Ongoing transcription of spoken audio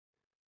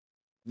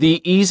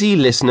The Easy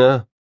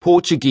Listener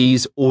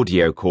Portuguese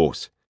audio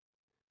course.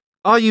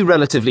 Are you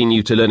relatively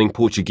new to learning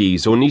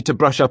Portuguese or need to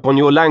brush up on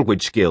your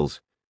language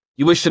skills?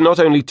 You wish to not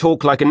only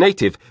talk like a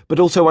native, but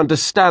also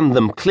understand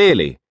them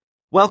clearly?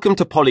 Welcome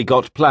to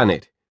Polyglot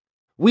Planet.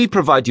 We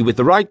provide you with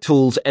the right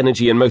tools,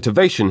 energy and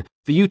motivation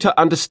for you to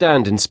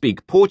understand and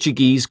speak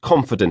Portuguese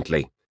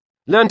confidently.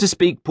 Learn to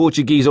speak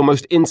Portuguese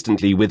almost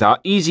instantly with our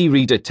easy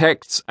reader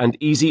texts and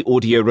easy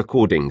audio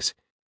recordings.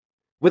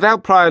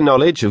 Without prior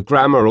knowledge of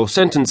grammar or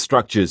sentence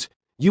structures,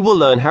 you will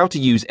learn how to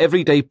use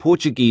everyday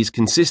Portuguese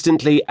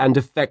consistently and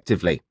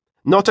effectively.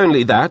 Not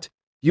only that,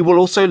 you will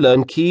also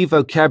learn key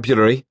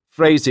vocabulary,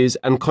 phrases,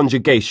 and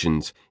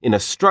conjugations in a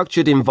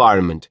structured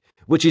environment,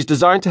 which is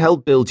designed to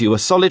help build you a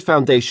solid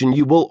foundation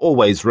you will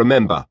always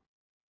remember.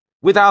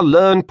 With our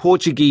Learn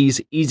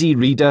Portuguese Easy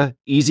Reader,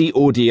 Easy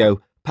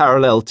Audio,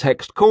 Parallel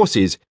Text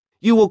courses,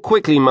 you will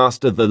quickly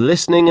master the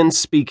listening and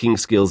speaking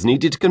skills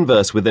needed to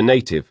converse with a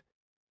native.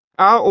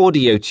 Our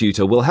audio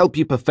tutor will help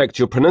you perfect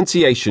your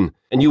pronunciation,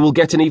 and you will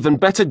get an even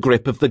better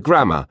grip of the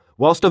grammar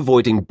whilst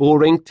avoiding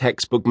boring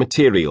textbook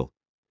material.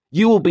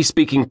 You will be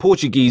speaking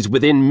Portuguese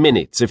within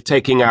minutes of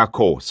taking our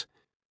course.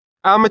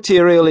 Our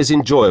material is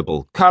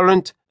enjoyable,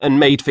 current, and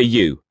made for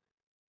you.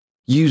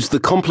 Use the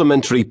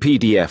complimentary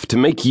PDF to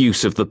make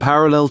use of the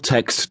parallel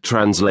text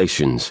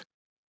translations.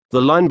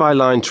 The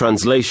line-by-line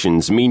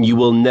translations mean you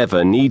will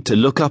never need to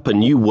look up a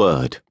new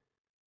word.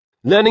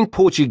 Learning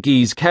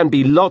Portuguese can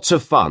be lots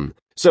of fun.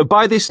 So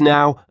buy this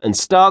now and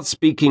start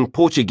speaking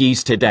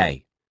Portuguese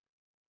today.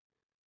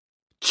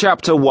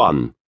 Chapter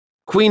 1.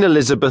 Queen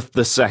Elizabeth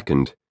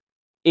II,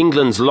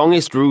 England's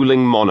longest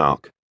ruling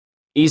monarch.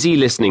 Easy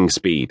listening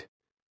speed.